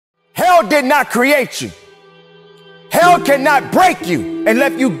Hell did not create you. Hell cannot break you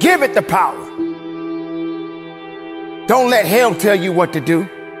unless you give it the power. Don't let hell tell you what to do.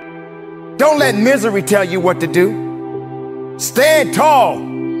 Don't let misery tell you what to do. Stand tall.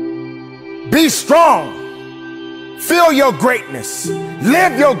 Be strong. Feel your greatness.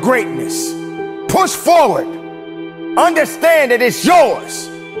 Live your greatness. Push forward. Understand that it's yours.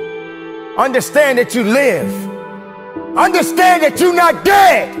 Understand that you live. Understand that you're not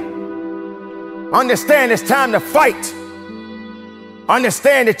dead. Understand it's time to fight.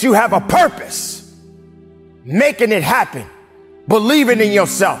 Understand that you have a purpose. Making it happen. Believing in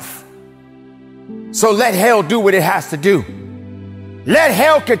yourself. So let hell do what it has to do. Let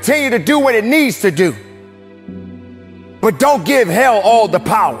hell continue to do what it needs to do. But don't give hell all the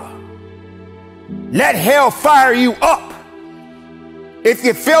power. Let hell fire you up. If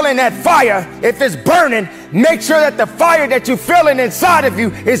you're feeling that fire, if it's burning, make sure that the fire that you're feeling inside of you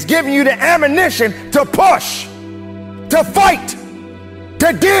is giving you the ammunition to push, to fight,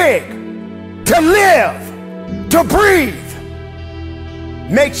 to dig, to live, to breathe.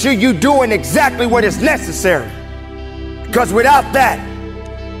 Make sure you're doing exactly what is necessary. Because without that,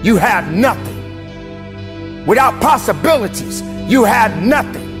 you have nothing. Without possibilities, you have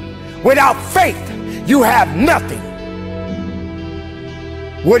nothing. Without faith, you have nothing.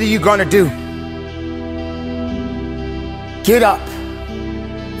 What are you gonna do? Get up.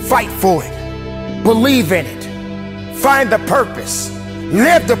 Fight for it. Believe in it. Find the purpose.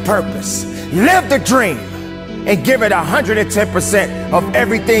 Live the purpose. Live the dream. And give it 110% of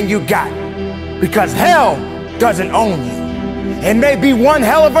everything you got. Because hell doesn't own you. It may be one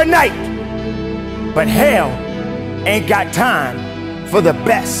hell of a night, but hell ain't got time for the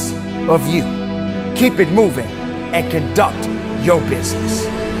best of you. Keep it moving and conduct your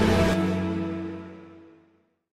business.